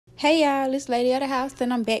Hey y'all, it's Lady of the House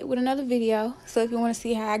and I'm back with another video. So if you want to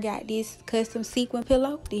see how I got this custom sequin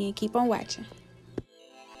pillow, then keep on watching.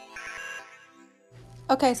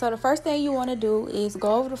 Okay, so the first thing you want to do is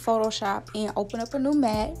go over to Photoshop and open up a new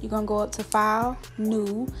mat. You're going to go up to File,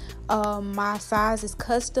 New. My size is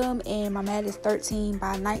custom and my mat is 13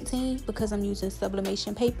 by 19 because I'm using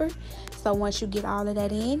sublimation paper. So once you get all of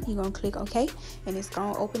that in, you're going to click OK and it's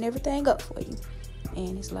going to open everything up for you.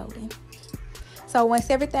 And it's loading. So once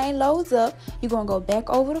everything loads up, you're going to go back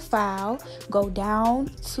over to File, go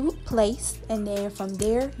down to Place, and then from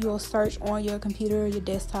there, you'll search on your computer, your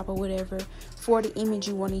desktop, or whatever for the image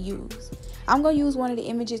you want to use. I'm going to use one of the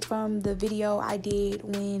images from the video I did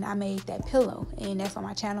when I made that pillow, and that's on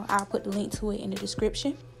my channel. I'll put the link to it in the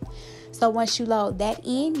description. So once you load that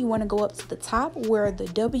in, you want to go up to the top where the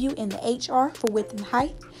W and the H are for width and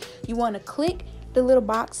height. You want to click the little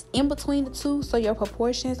box in between the two so your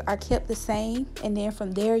proportions are kept the same, and then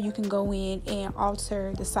from there you can go in and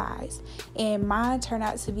alter the size. And mine turned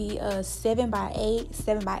out to be a 7 by 8,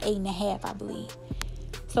 7 by 8.5, I believe.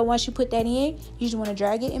 So once you put that in, you just want to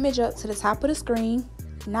drag your image up to the top of the screen,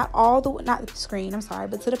 not the screen, I'm sorry,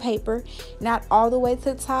 but to the paper, not all the way to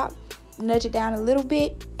the top. Nudge it down a little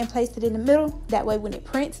bit and place it in the middle. That way when it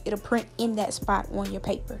prints, it'll print in that spot on your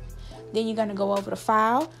paper. Then you're going to go over to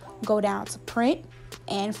File, go down to Print,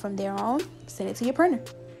 and from there on, send it to your printer.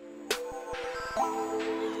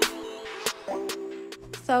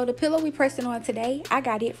 So the pillow we pressing on today, I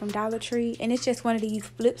got it from Dollar Tree, and it's just one of these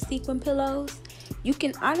flip sequin pillows. You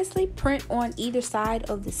can honestly print on either side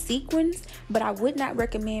of the sequins, but I would not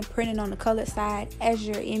recommend printing on the colored side, as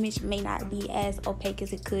your image may not be as opaque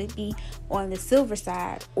as it could be on the silver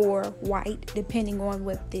side or white, depending on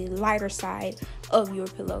what the lighter side of your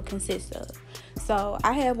pillow consists of. So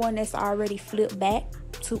I have one that's already flipped back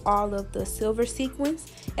to all of the silver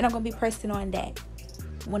sequins, and I'm going to be pressing on that.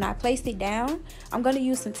 When I place it down, I'm going to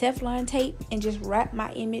use some Teflon tape and just wrap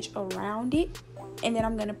my image around it, and then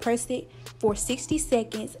I'm going to press it for 60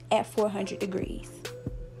 seconds at 400 degrees.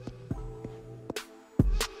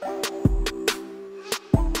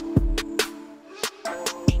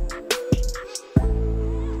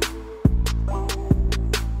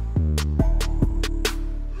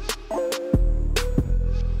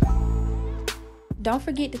 Don't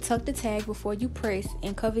forget to tuck the tag before you press,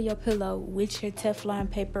 and cover your pillow with your Teflon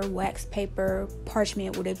paper, wax paper,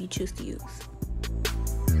 parchment, whatever you choose to use.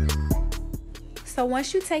 So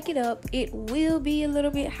once you take it up, it will be a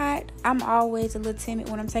little bit hot. I'm always a little timid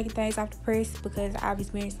when I'm taking things off the press because I've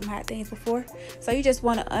experienced some hot things before. So you just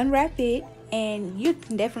want to unwrap it, and you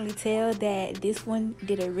can definitely tell that this one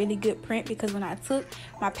did a really good print because when I took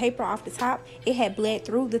my paper off the top, it had bled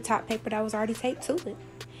through the top paper that was already taped to it.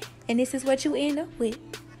 And this is what you end up with.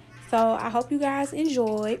 So I hope you guys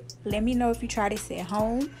enjoyed. Let me know if you try this at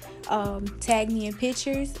home. Tag me in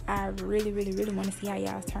pictures. I really want to see how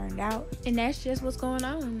y'all turned out. And that's just what's going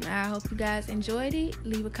on. I hope you guys enjoyed it.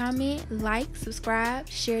 Leave a comment, like, subscribe,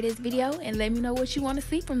 share this video, and let me know what you want to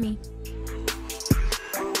see from me.